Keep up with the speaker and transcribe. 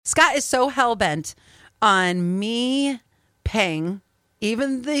Scott is so hell-bent on me paying,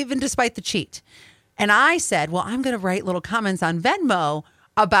 even despite the cheat. And I said, well, I'm going to write little comments on Venmo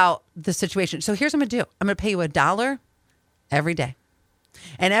about the situation. So here's what I'm going to do. I'm going to pay you $1 every day.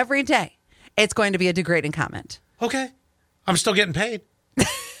 And every day, it's going to be a degrading comment. Okay. I'm still getting paid.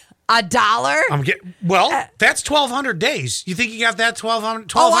 $1? I'm getting that's 1,200 days. You think you got that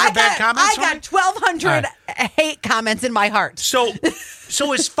 1,200 bad comments? I got 1,200 hate comments in my heart. So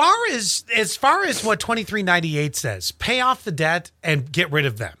as far as what 2398 says, pay off the debt and get rid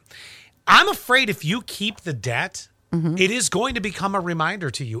of them. I'm afraid if you keep the debt, it is going to become a reminder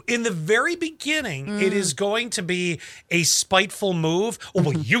to you. In the very beginning, it is going to be a spiteful move. Oh,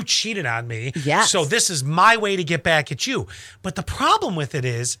 well, you cheated on me. Yes. So this is my way to get back at you. But the problem with it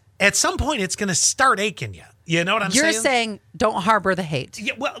is, at some point, it's going to start aching you. You know what I'm saying? You're saying don't harbor the hate.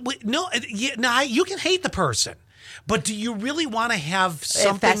 Yeah, well, no, you can hate the person. But do you really want to have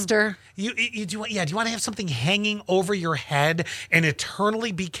something fester? Do you want to have something hanging over your head and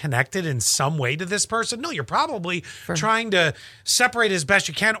eternally be connected in some way to this person? No, you're probably trying to separate as best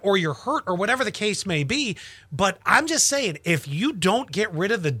you can, or you're hurt, or whatever the case may be. But I'm just saying, if you don't get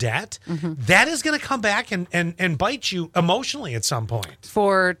rid of the debt, that is going to come back and bite you emotionally at some point.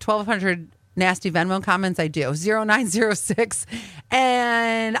 For 1,200 nasty Venmo comments, I do. 0906.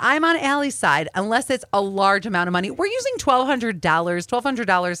 And I'm on Allie's side, unless it's a large amount of money. We're using $1,200.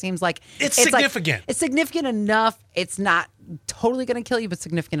 $1,200 seems like it's significant. It's significant enough. It's not totally going to kill you, but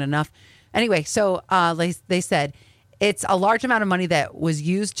significant enough. Anyway, so they said it's a large amount of money that was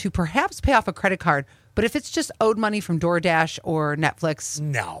used to perhaps pay off a credit card. But if it's just owed money from DoorDash or Netflix,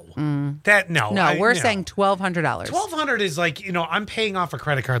 no, we're saying $1,200. $1,200 is like, I'm paying off a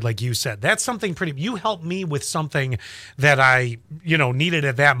credit card, like you said. That's something pretty. You helped me with something that I, needed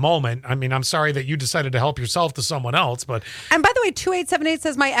at that moment. I mean, I'm sorry that you decided to help yourself to someone else, but. And by the way, 2878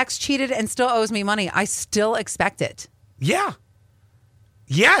 says my ex cheated and still owes me money. I still expect it. Yeah.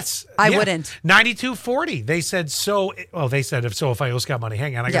 Yes. I wouldn't. 9240. They said so. Well, they said if I owe Scott money.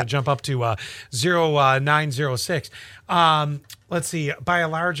 Hang on. I got to jump up to 0906. Let's see. By a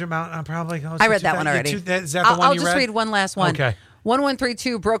large amount, I'm probably. I read that one already. Is that the one you read? I'll just read one last one. Okay.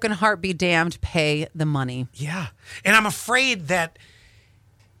 1132, broken heart be damned, pay the money. Yeah. And I'm afraid that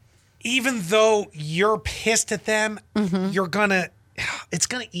even though you're pissed at them, it's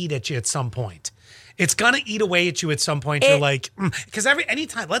going to eat at you at some point. It's going to eat away at you at some point. You're like, because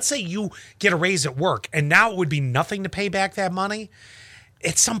anytime, let's say you get a raise at work and now it would be nothing to pay back that money.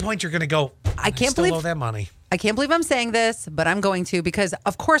 At some point, you're going to go, I still owe that money. I can't believe I'm saying this, but I'm going to, because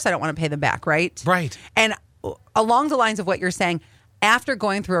of course I don't want to pay them back, right? Right. And along the lines of what you're saying, after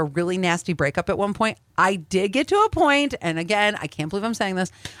going through a really nasty breakup at one point, I did get to a point, and again, I can't believe I'm saying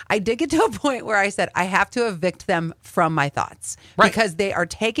this, I did get to a point where I said, I have to evict them from my thoughts. Right. Because they are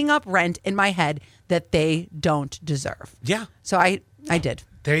taking up rent in my head that they don't deserve. Yeah. So I did.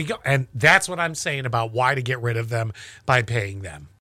 There you go. And that's what I'm saying about why to get rid of them by paying them.